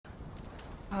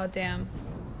Oh, damn.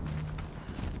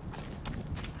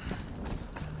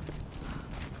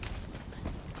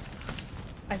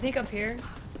 I think up here.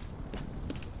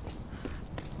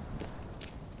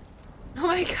 Oh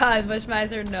my god,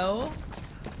 Bushmiser, no.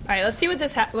 Alright, let's see what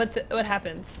this what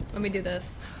happens when we do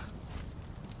this.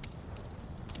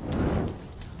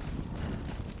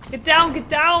 Get down, get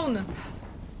down!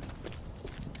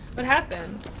 What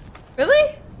happened?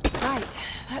 Really? Right,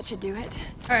 that should do it.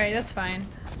 Alright, that's fine.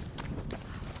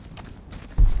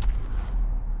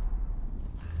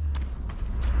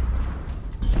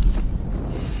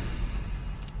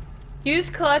 Use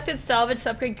collected salvage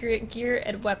upgrade gear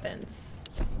and weapons.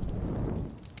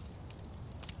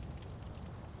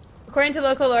 According to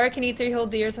local Lara can eat 3 whole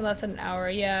deers in less than an hour.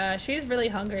 Yeah, she's really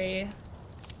hungry.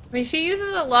 I mean, she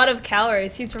uses a lot of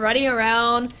calories. She's running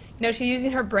around, you know, she's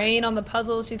using her brain on the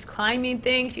puzzles, she's climbing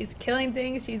things, she's killing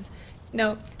things, she's, you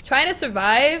know, trying to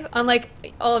survive, unlike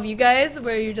all of you guys,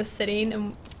 where you're just sitting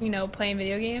and, you know, playing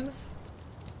video games.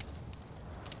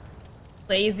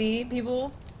 Lazy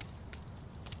people.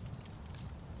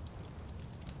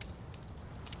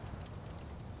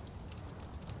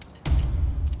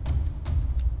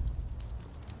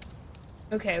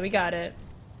 Okay, we got it.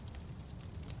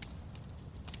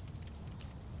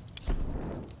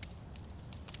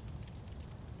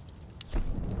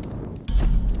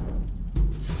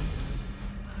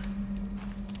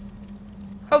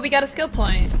 Oh, we got a skill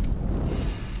point.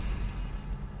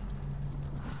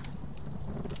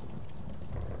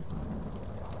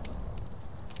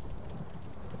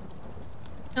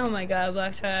 Oh my god,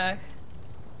 blackjack.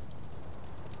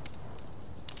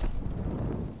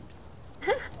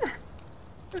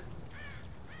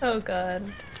 Oh god.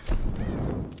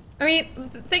 I mean,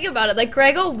 think about it. Like,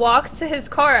 Gregor walks to his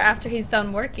car after he's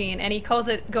done working, and he calls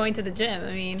it going to the gym.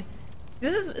 I mean,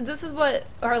 this is what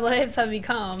our lives have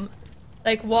become.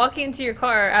 Like, walking to your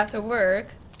car after work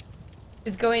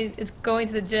is going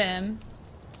to the gym.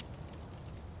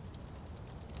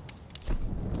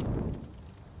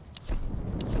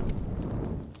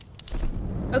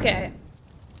 Okay.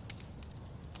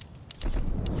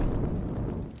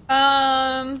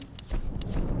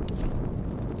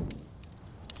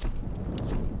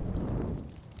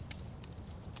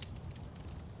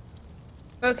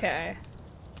 Okay.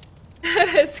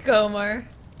 It's Gomer.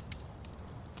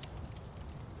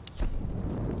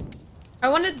 I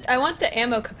want the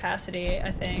ammo capacity,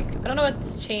 I think. I don't know what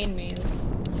this chain means.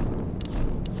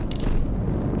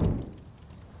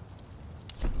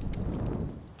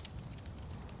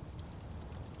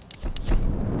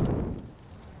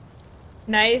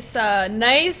 Nice,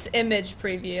 nice image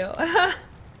preview.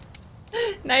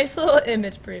 Nice little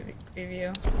image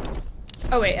preview.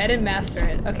 Oh wait, I didn't master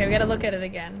it. Okay, we gotta look at it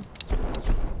again.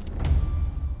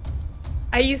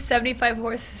 I use 75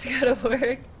 horses to go to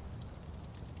work.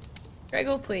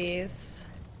 Gregor, please.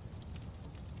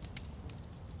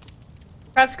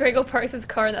 Perhaps Gregor parks his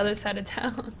car on the other side of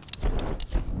town.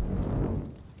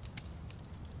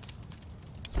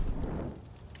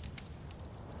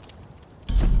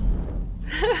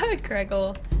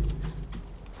 Gregor.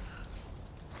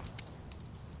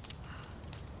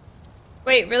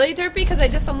 Wait, really, Derpy? Because I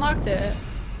just unlocked it.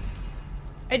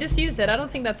 I just used it. I don't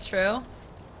think that's true.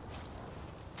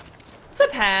 What's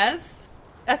up, Haz?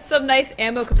 That's some nice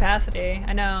ammo capacity.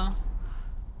 I know.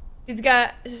 She's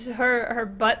got her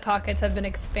butt pockets have been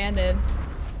expanded.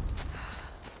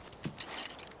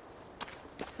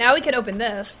 Now we can open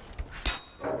this.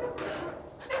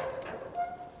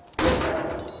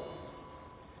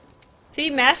 See,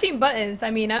 mashing buttons.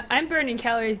 I mean, I'm burning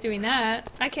calories doing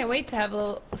that. I can't wait to have a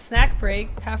little snack break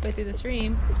halfway through the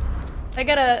stream. I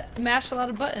gotta mash a lot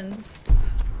of buttons.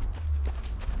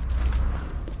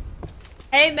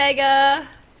 Hey, Mega!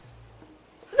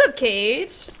 What's up,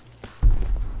 Cage?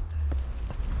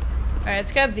 Alright,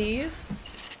 let's grab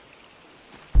these.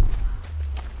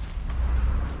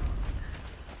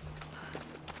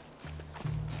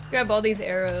 Grab all these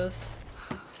arrows.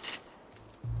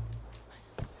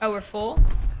 Oh, we're full?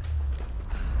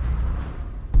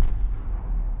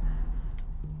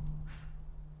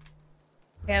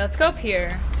 Okay, let's go up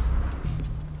here.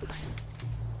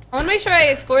 I want to make sure I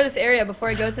explore this area before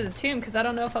I go to the tomb, because I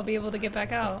don't know if I'll be able to get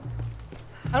back out.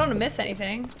 I don't want to miss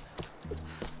anything.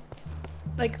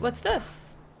 Like, what's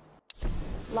this?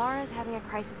 Lara's having a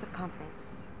crisis of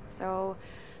confidence, so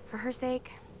for her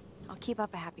sake, I'll keep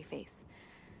up a happy face.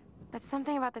 But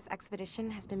something about this expedition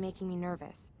has been making me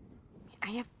nervous. I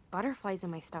have butterflies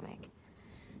in my stomach.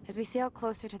 As we sail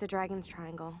closer to the Dragon's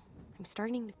Triangle, I'm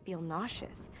starting to feel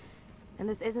nauseous. And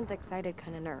this isn't the excited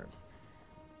kind of nerves.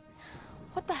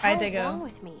 What the hell is wrong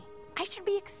with me? I should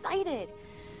be excited.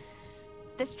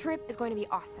 This trip is going to be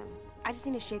awesome. I just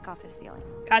need to shake off this feeling.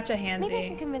 Gotcha, Maybe I can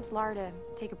Handsy. convince Lara to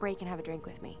take a break and have a drink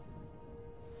with me.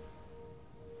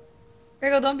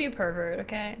 Virgo, don't be a pervert,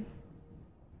 okay?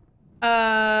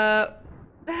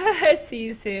 See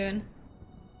you soon.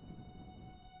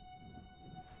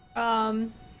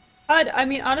 I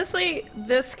mean, honestly,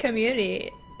 this community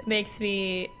makes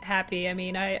me happy. I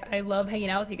mean, I love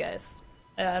hanging out with you guys.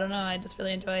 I don't know, I just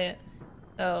really enjoy it.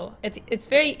 So, it's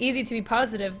very easy to be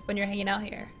positive when you're hanging out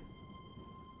here.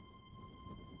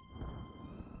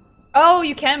 Oh,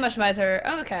 you can mushromize her.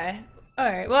 Oh, okay.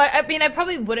 Alright, well, I mean, I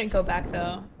probably wouldn't go back,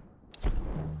 though.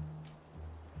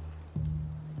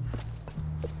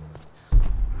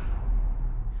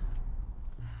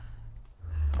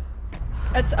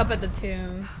 That's up at the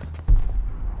tomb.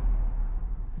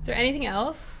 Is there anything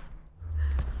else?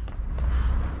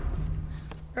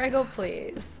 Grego,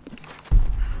 please.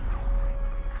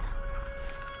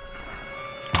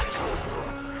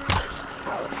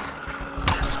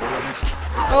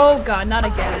 Oh god, not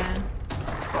again.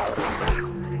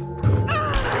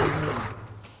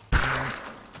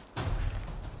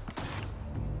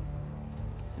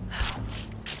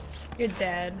 You're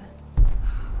dead.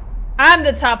 I'm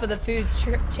the top of the food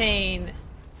chain.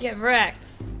 Get wrecked.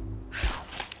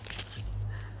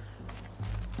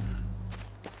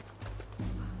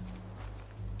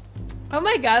 Oh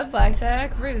my god,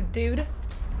 Blackjack. Rude, dude.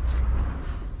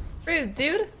 Rude,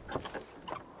 dude.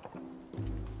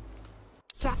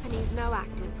 Japanese no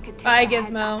actors could tilt Bye, their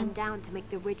heads Gizmo. up and down to make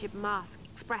the rigid mask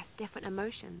express different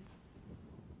emotions.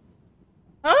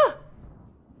 Oh!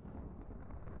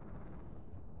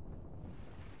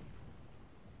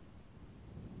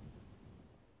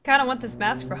 Kinda want this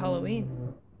mask for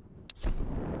Halloween.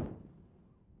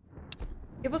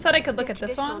 People said I could look at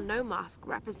this Traditional one. no mask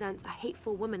represents a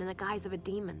hateful woman in the guise of a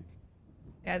demon.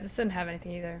 Yeah, this didn't have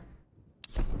anything either.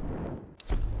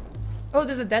 Oh,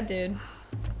 there's a dead dude.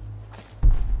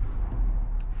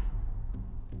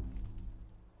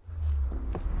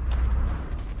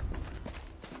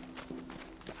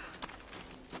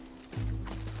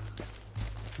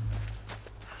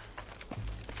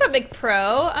 What's up, Big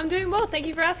Pro? I'm doing well, thank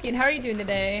you for asking. How are you doing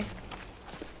today?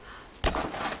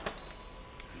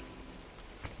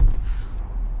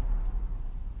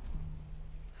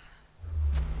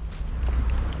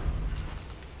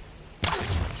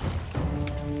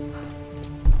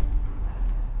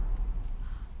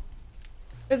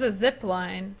 There's a zip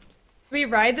line. Can we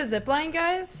ride the zip line,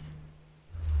 guys?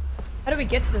 How do we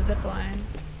get to the zip line?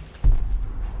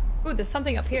 Ooh, there's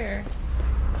something up here.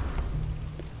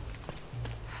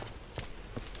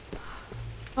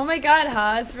 Oh my god,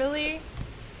 Haas, really?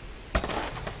 Oh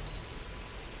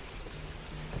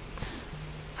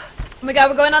my god,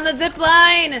 we're going on the zip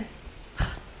line!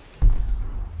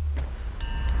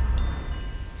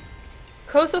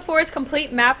 Coastal Forest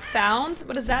complete map found?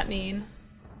 What does that mean?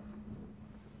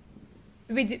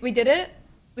 We did it?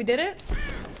 We did it?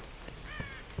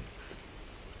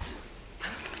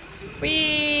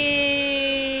 Whee!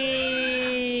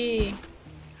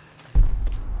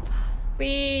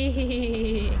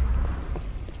 Whee!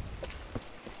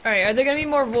 Alright, are there gonna be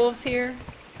more wolves here?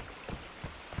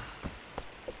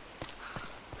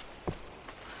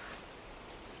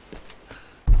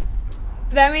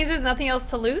 That means there's nothing else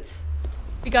to loot?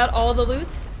 We got all the loot?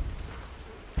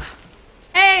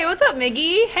 Hey, what's up,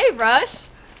 Miggy? Hey, Rush.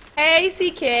 Hey,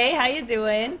 CK, how you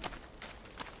doing?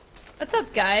 What's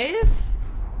up, guys?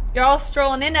 You're all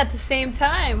strolling in at the same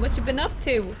time. What you been up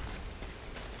to?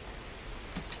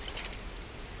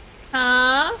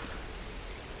 Huh?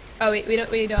 Oh, we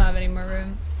don't have any more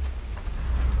room.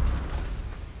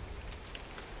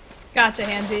 Gotcha,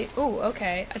 Handy. Ooh,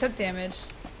 okay. I took damage.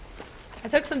 I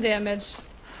took some damage.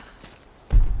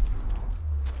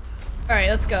 Alright,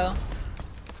 let's go.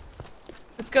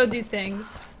 Let's go do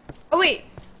things. Oh wait,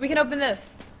 we can open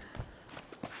this.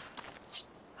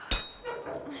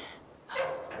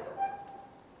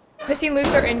 Missing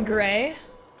loots are in gray.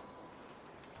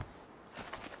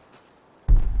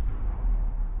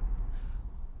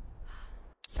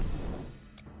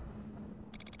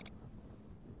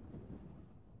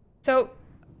 So,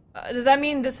 does that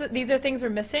mean these are things we're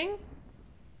missing?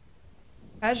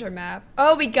 Treasure map.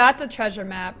 Oh, we got the treasure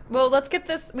map. Well, let's get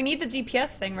this. We need the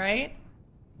GPS thing, right?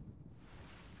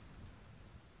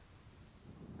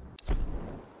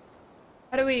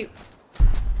 How do we...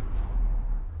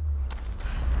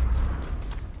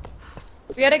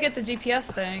 We gotta get the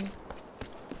GPS thing.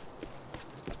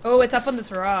 Oh, it's up on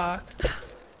this rock.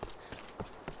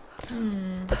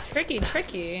 Tricky,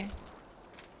 tricky.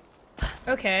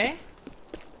 Okay.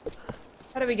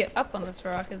 How do we get up on this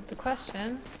rock is the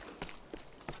question.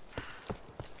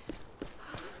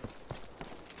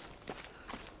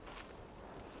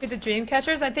 With the dream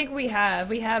catchers? I think we have.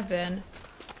 We have been.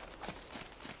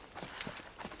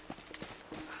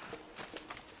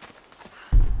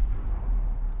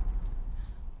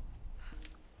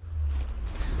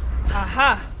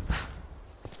 Aha!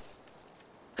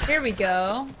 Here we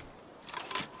go.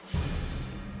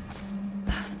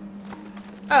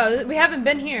 Oh, we haven't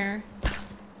been here.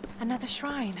 Another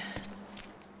shrine.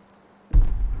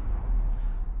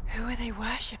 Who are they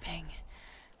worshipping?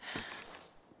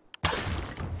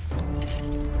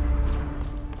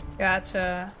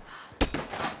 Gotcha.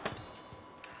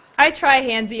 I try,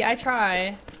 Hansy. I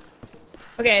try.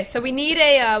 Okay, so we need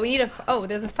a, oh,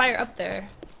 there's a fire up there.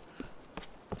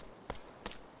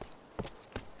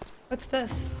 What's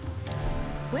this?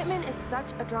 Whitman is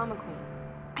such a drama queen.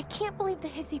 I can't believe the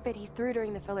hissy fit he threw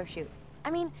during the filler shoot. I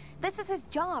mean, this is his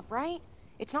job, right?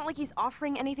 It's not like he's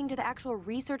offering anything to the actual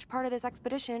research part of this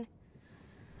expedition.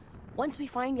 Once we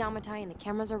find Yamatai and the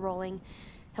cameras are rolling,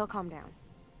 he'll calm down.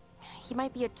 He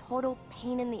might be a total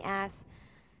pain in the ass,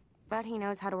 but he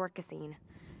knows how to work a scene.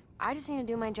 I just need to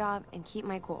do my job and keep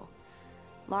my cool.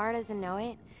 Lara doesn't know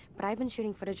it, but I've been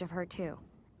shooting footage of her too.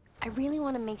 I really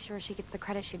want to make sure she gets the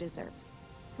credit she deserves.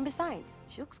 And besides,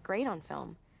 she looks great on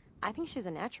film. I think she's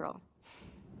a natural.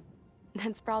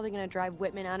 That's probably gonna drive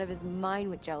Whitman out of his mind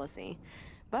with jealousy.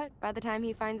 But by the time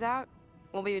he finds out,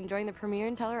 we'll be enjoying the premiere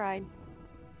in Telluride.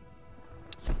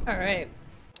 Alright.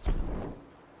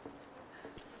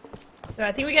 So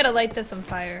I think we gotta light this on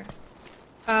fire.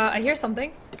 I hear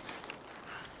something.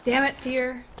 Damn it,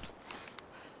 deer.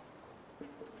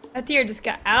 That deer just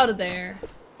got out of there.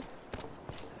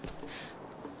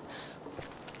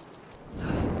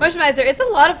 Motionmizer, it's a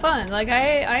lot of fun. Like,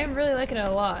 I am really liking it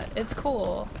a lot. It's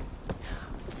cool.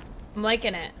 I'm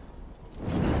liking it.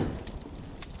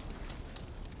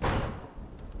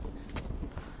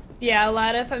 Yeah,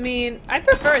 Latif, I mean, I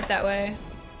prefer it that way.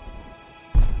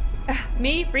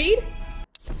 Me? Reed?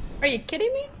 Are you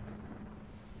kidding me?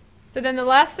 So then the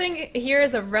last thing here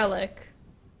is a relic.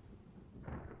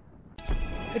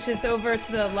 Which is over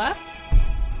to the left.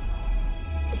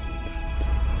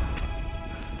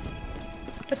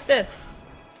 What's this?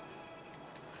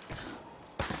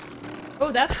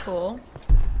 Oh, that's cool.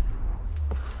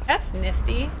 That's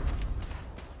nifty.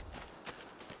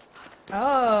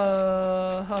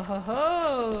 Oh, ho ho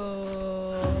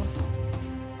ho.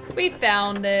 We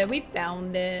found it, we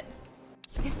found it.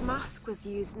 This mask was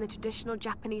used in the traditional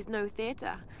Japanese no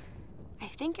theater. I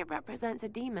think it represents a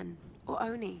demon, or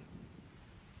Oni.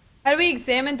 How do we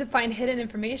examine to find hidden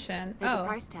information? There's a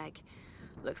price tag.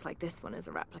 Looks like this one is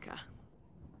a replica.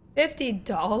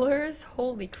 $50?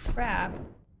 Holy crap.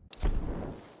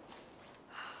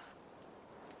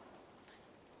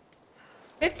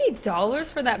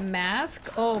 $50 for that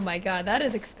mask? Oh my god, that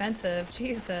is expensive.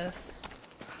 Jesus.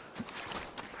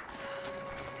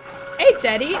 Hey,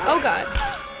 Jetty. Oh god.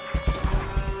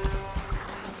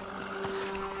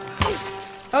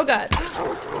 Oh god.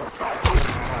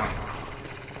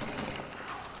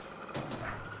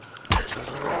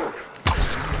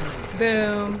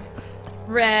 Boom.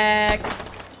 Wrecked.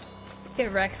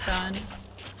 Get wrecked, son.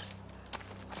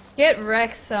 Get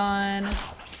wrecked, son.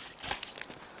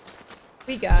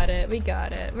 We got it. We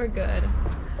got it. We're good.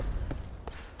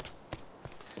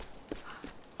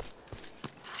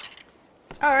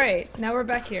 Alright, now we're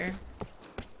back here.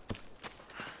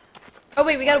 Oh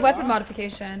wait, we got a weapon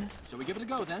modification. Shall we give it a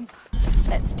go then?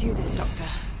 Let's do this, Doctor.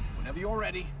 Whenever you're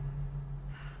ready.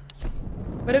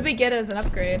 What did we get as an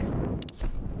upgrade?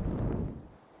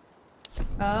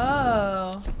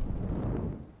 Oh.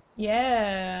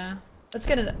 Yeah. Let's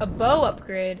get a bow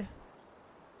upgrade.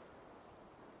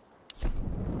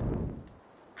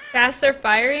 Faster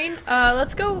firing?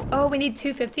 Let's go. Oh, we need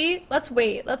 250? Let's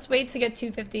wait. Let's wait to get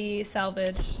 250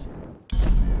 salvage.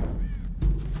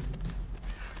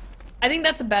 I think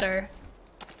that's better.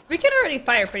 We can already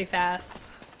fire pretty fast.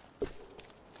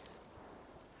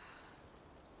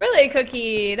 Really,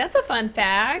 Cookie? That's a fun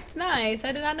fact. Nice.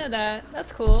 I did not know that.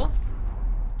 That's cool.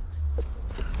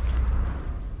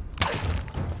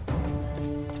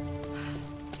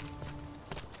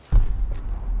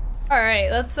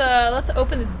 Alright, let's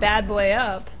open this bad boy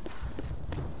up.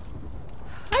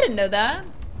 I didn't know that.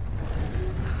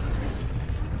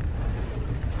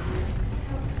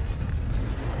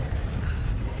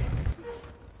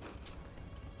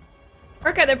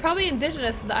 Okay, they're probably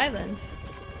indigenous to the island.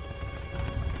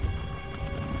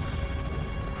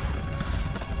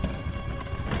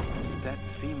 That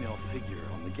female figure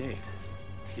on the gate.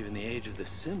 Given the age of the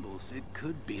symbols, it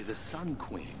could be the Sun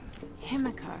Queen.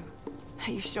 Himiko.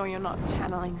 Are you sure you're not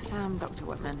channeling Sam, Dr.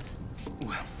 Whitman?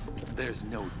 Well, there's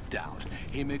no doubt.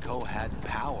 Himiko had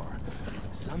power.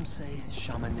 Some say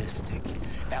shamanistic,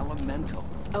 elemental.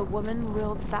 A woman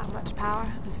wields that much power,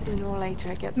 and sooner or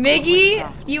later it gets Miggy,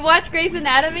 you watch Grey's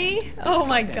Anatomy? Oh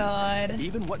my god.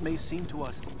 Even what may seem to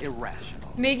us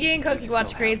irrational. Miggy and Cookie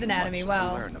watch Grey's Anatomy.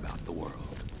 Wow. Learn about the world.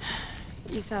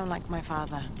 You sound like my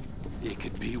father. It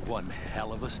could be one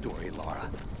hell of a story, Lara.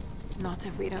 Not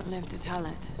if we don't live to tell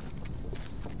it.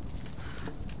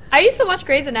 I used to watch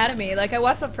Grey's Anatomy. Like, I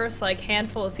watched the first, like,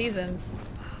 handful of seasons.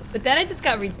 But then it just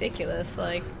got ridiculous.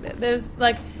 Like, there's,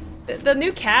 like, the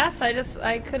new cast,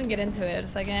 I couldn't get into it.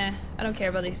 It's like, I don't care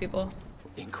about these people.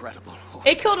 Incredible.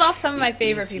 It killed off some of my It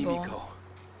favorite is people. Himiko.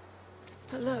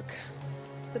 But look,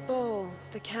 the bowl,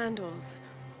 the candles.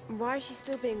 Why is she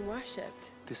still being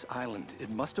worshipped? This island, it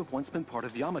must have once been part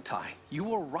of Yamatai. You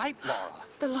were right, Lara.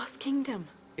 The Lost Kingdom.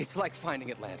 It's like finding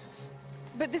Atlantis.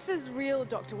 But this is real,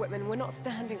 Dr. Whitman. We're not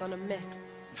standing on a myth.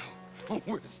 No,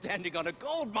 we're standing on a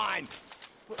gold mine.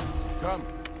 Come,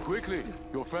 quickly.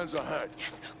 Your friends are hurt.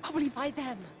 Yes, probably by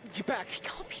them. Get back. They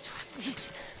can't be trusted.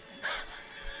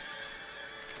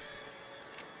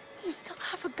 You still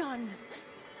have a gun.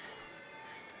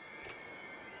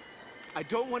 I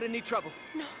don't want any trouble.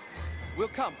 No. We'll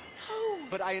come. No.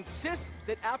 But I insist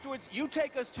that afterwards you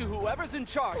take us to whoever's in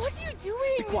charge. What are you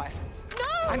doing? Be quiet.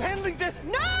 No! I'm handling this.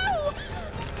 No!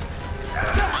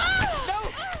 No!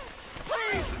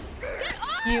 Please!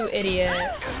 You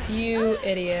idiot. You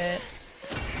idiot.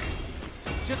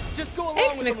 Just go along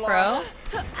Thanks, with them, Lara.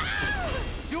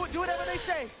 McPro. Do whatever they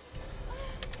say.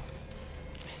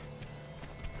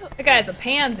 That guy's a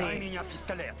pansy.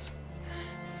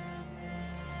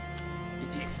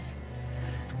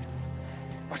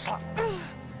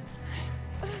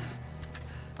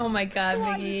 Oh my god,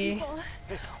 Miggy.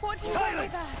 What do you want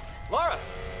with us? Lara!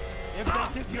 If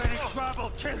they give you any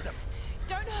trouble, kill them.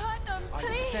 Don't hurt them, I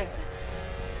please. said,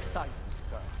 silence,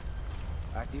 girl.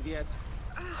 Ответ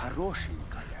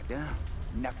хорошенькая, да?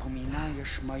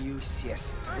 Напоминаешь мою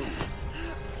сестру.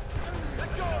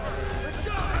 Let go! Let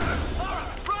go! Lara,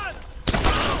 run!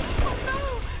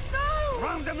 No!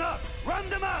 Round them up! Round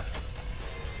them up!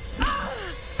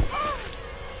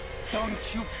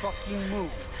 Don't you fucking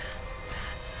move.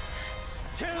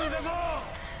 Kill them all!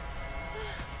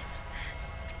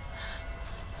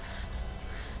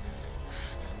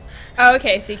 Oh,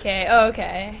 okay, CK. Oh,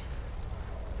 okay.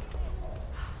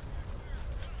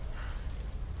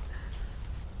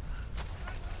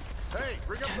 Hey,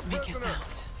 bring up the Make a prisoner. sound.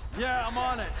 Yeah, I'm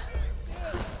on it.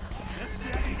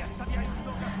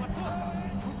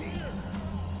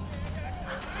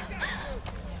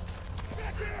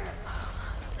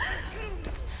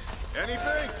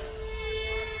 Anything?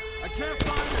 I can't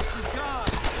find her. She's gone.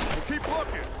 We'll keep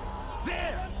looking.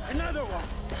 There! Another one!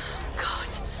 God.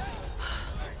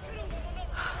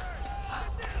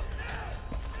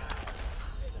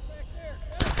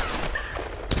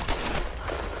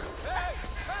 Hey!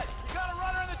 You got a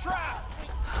runner in the trap!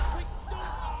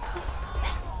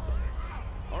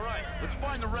 All right, let's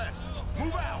find the rest.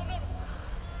 Move out!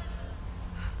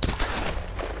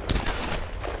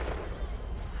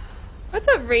 What's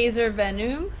a razor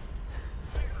venom?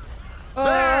 Oh,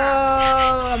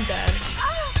 I'm dead.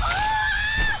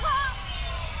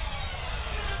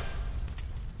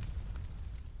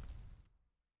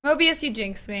 Mobius, you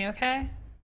jinxed me, okay?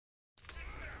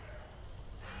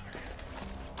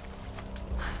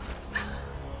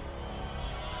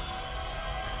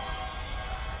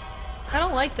 I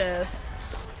don't like this.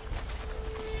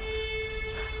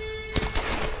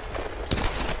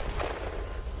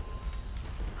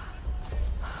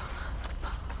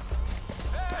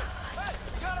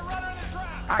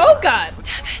 Oh god!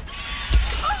 Damn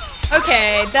it.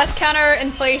 Okay, death counter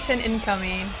inflation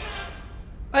incoming.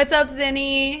 What's up,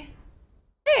 Zinni?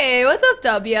 Hey, what's up,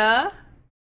 W?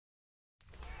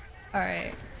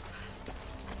 Alright.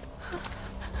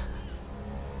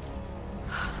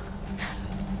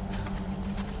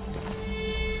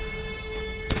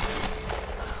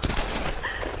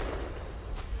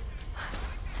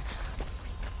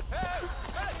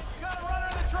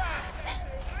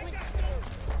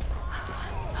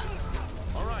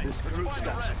 This group's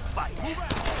got some fight.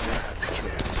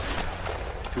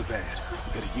 Too bad. We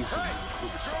could have used some.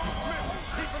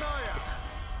 Keep an eye out.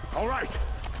 All right.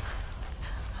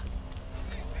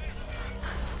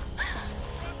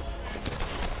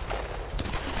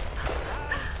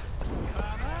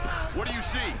 What do you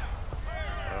see?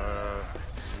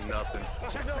 Nothing.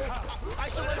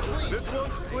 This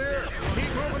one's clear.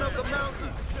 Keep moving up the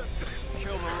mountain.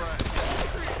 Kill the rest.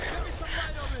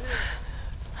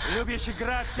 Любишь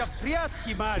играться в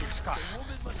прятки, малышка?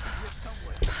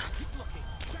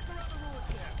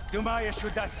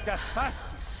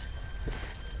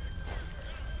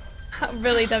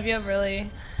 Really, W, really.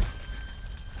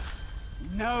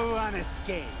 No one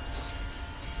escapes.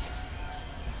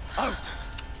 Out!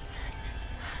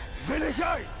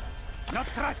 Вылезай! Но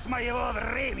трать моего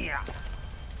времени!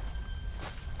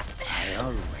 I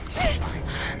always find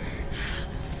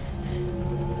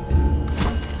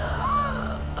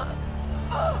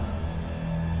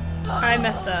I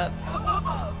messed up.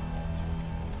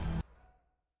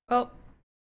 Oh.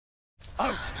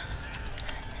 Out!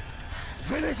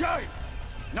 Вылезай!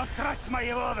 Но трать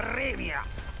моего времени!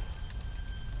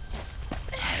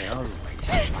 I always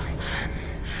find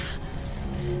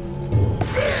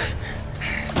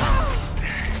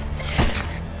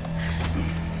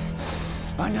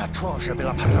Она тоже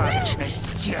была порядочной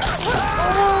стервой.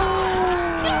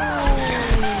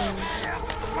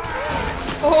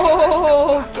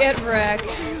 Oh, get wrecked.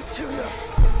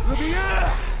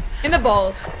 In the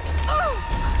balls.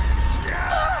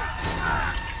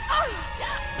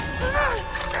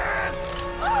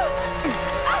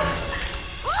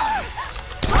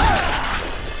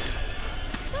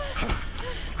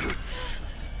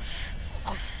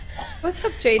 What's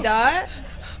up, J-Dot?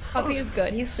 Puppy is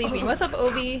good. He's sleeping. What's up,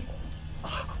 Obi?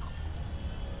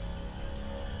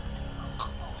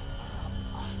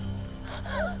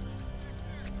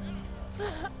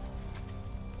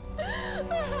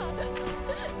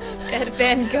 Ed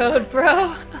Van Gogh,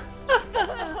 bro.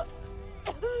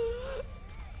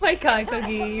 My god,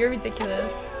 Cookie, you're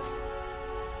ridiculous.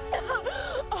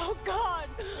 Oh, God.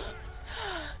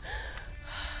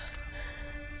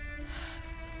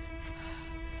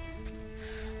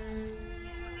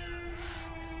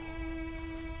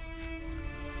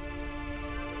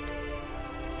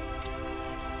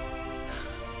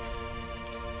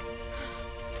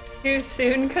 Too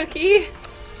soon, Cookie?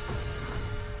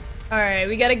 Alright,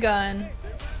 we got a gun.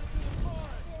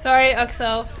 Sorry,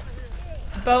 Uxel.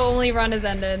 Bow only run has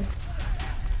ended.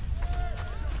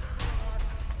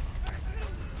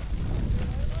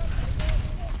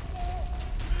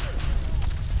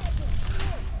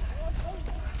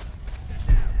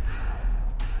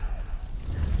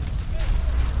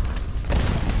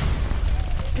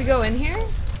 Should we go in here?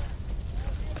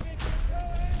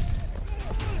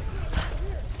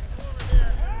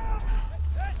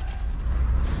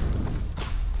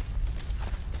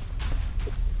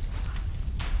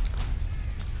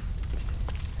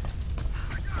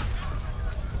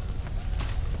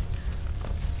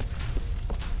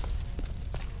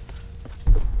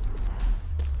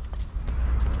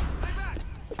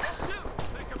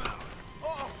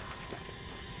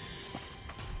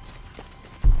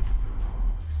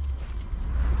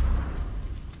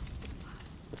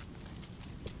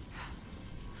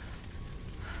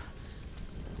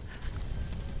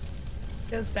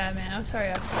 It was Batman. I'm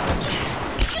sorry.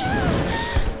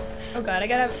 Oh god, I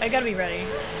gotta be ready.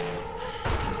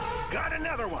 Got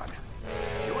another one.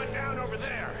 She went down over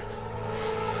there.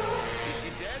 Is she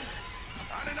dead?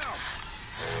 I don't know.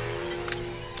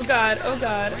 Oh god, oh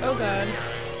god, oh god.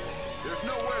 There's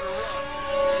nowhere to run.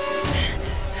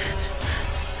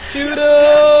 Shoot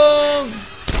him!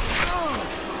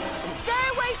 Stay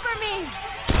away from me!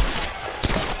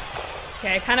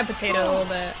 Okay, I kind of potato a little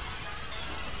bit.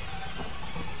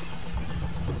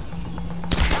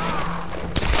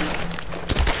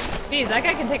 Jeez, that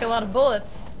guy can take a lot of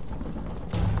bullets.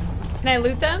 Can I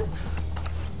loot them?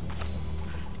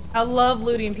 I love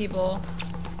looting people.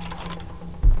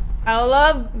 I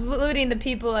love looting the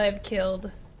people I've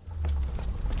killed.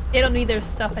 They don't need their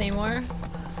stuff anymore.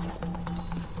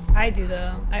 I do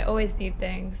though. I always need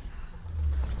things.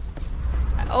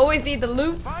 I always need the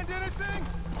loot. Find anything?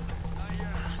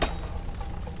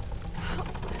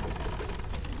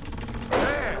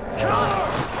 Man, kill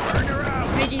her! Turn her out!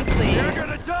 Biggie, please. You're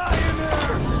gonna die in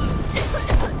there!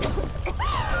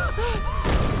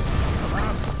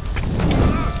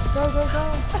 Go, go, go.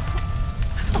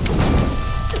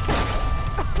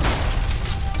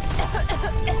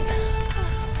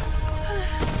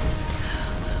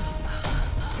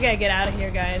 We gotta get out of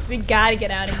here, guys. We gotta get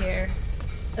out of here.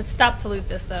 Let's stop to loot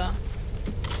this, though.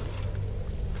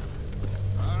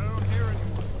 I don't hear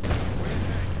anyone. What do you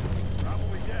think?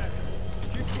 Probably dead.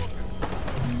 Keep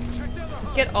looking. Check down the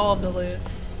Let's get all of the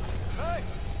loots. Hey!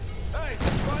 Hey!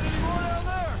 Find any more down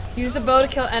there? Use the bow to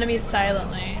kill enemies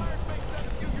silently.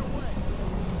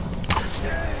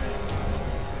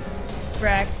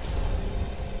 Wrecked.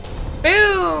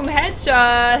 Boom!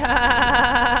 Headshot!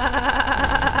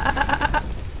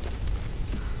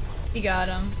 He got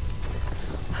him.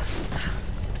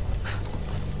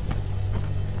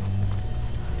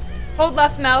 Hold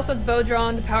left mouse with bow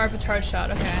drawn to power up a charge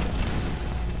shot. Okay.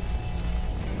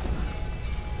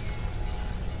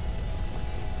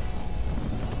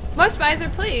 Mush miser,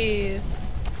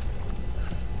 please.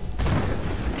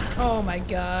 Oh my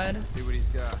god. See what he's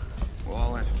got.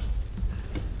 Wallet.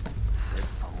 Red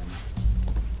phone.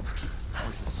 It's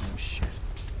always the same shit.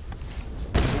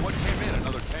 So what came in?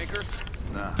 Another tanker?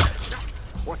 Nah.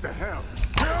 What the hell?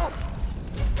 Help!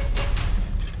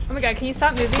 Oh my god, can you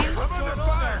stop moving? What's going on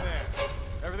down there?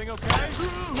 Everything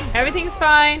okay? Everything's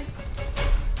fine.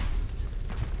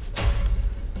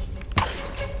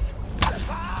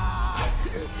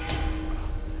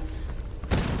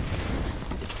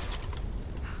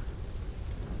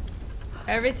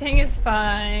 Everything is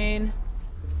fine.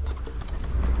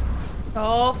 It's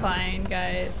all fine,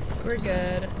 guys. We're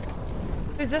good.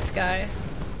 Who's this guy?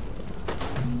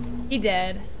 He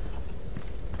dead.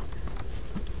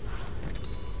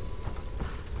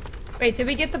 Wait, did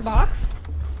we get the box?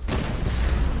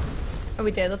 Oh,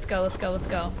 we did. Let's go, let's go, let's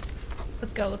go.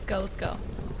 Let's go, let's go, let's go.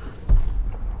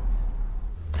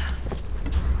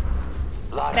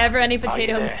 Lara, Never any are you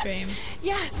potato in the there? stream.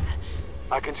 Yes.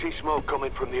 I can see smoke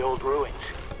coming from the old ruins.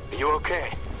 Are you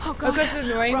okay? Oh god. Oko's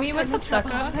ignoring me. Rough What's time up,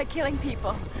 in trouble. Sucka? They're killing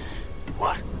people.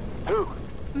 What? Who?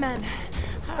 Men.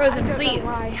 Frozen, I don't please. know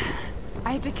why.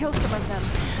 I had to kill some of them.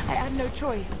 I had no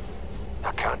choice.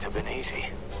 That can't have been easy.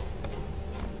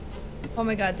 Oh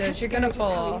my god, dude, you're gonna Just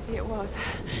fall how off. easy it was.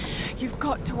 You've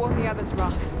got to warn the others,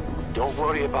 Ruff. Don't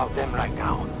worry about them right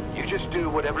now. You just do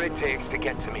whatever it takes to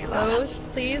get to me, Lara. Rose,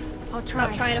 please I'll try.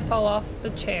 stop trying to fall off the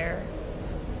chair.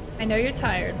 I know you're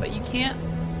tired, but you can't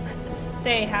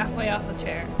stay halfway off the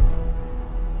chair.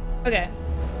 Okay.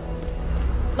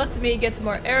 Let me get some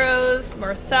more arrows,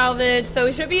 more salvage. So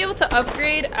we should be able to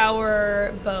upgrade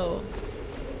our bow.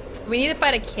 We need to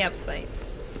find a campsite.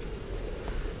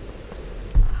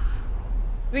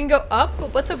 We can go up,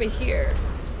 but what's over here?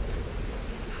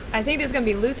 I think there's gonna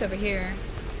be loot over here.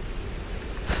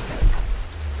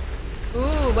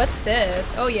 Ooh, what's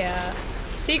this? Oh yeah.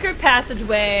 Secret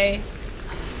passageway.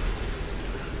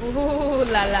 Ooh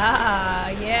la la.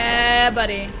 Yeah,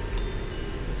 buddy.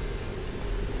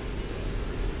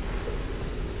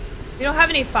 We don't have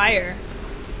any fire.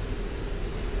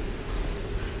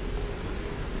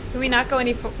 Can we not go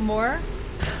any more?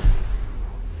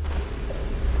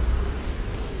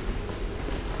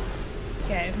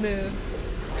 Okay, move.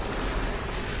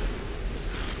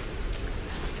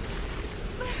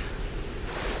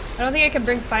 I don't think I can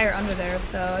bring fire under there,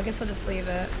 so I guess I'll just leave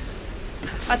it.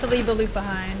 I'll have to leave the loot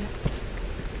behind.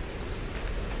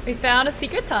 We found a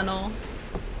secret tunnel.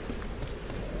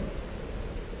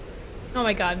 Oh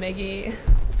my god, Miggy.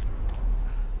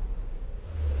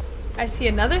 I see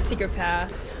another secret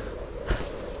path.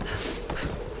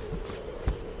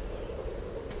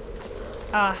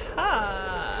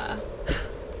 Aha!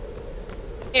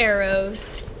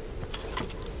 Arrows.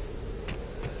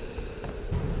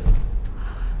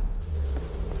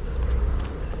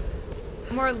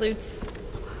 More loots.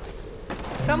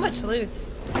 So much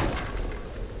loots.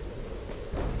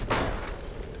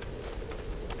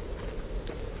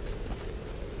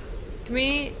 Can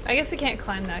we? I guess we can't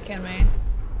climb that, can we?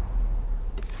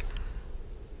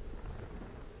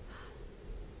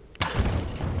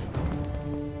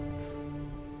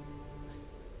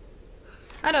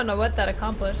 I don't know what that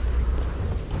accomplished.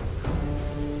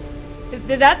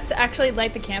 Did that actually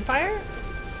light the campfire?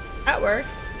 That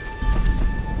works.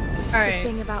 Alright. The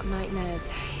thing about nightmares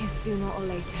is sooner or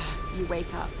later you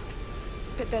wake up.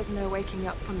 But there's no waking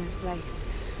up from this place.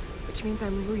 Which means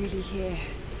I'm really here.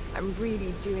 I'm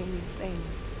really doing these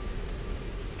things.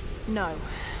 No.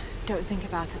 Don't think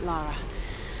about it, Lara.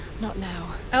 Not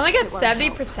now. I only got It won't help.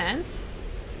 70%.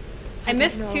 I don't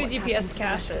missed know 2 what's happened GPS to the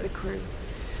rest of caches. the crew.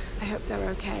 I hope they're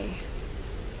okay.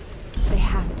 They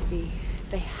have to be.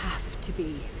 They have to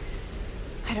be.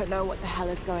 I don't know what the hell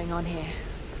is going on here.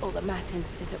 All that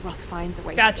matters is that Roth finds a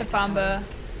way Gotcha, to get us home. Famba.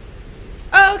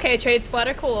 Oh, okay, trade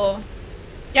splatter, cool.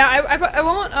 Yeah, I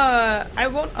won't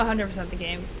 100% the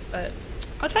game, but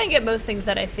I'll try and get most things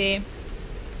that I see.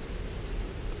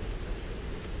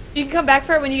 You can come back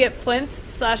for it when you get flint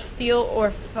 / steel or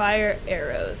fire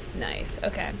arrows. Nice.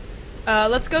 Okay.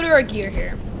 Let's go to our gear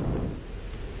here.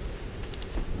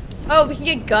 Oh, we can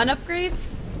get gun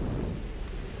upgrades?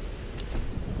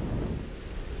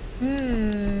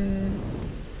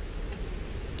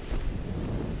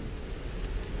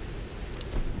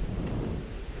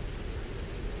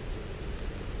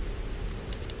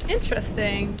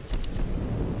 Interesting.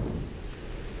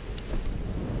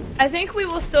 I think we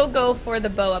will still go for the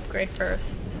bow upgrade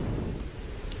first.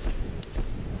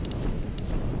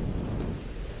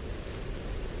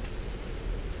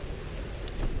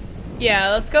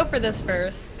 Yeah, let's go for this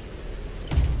first.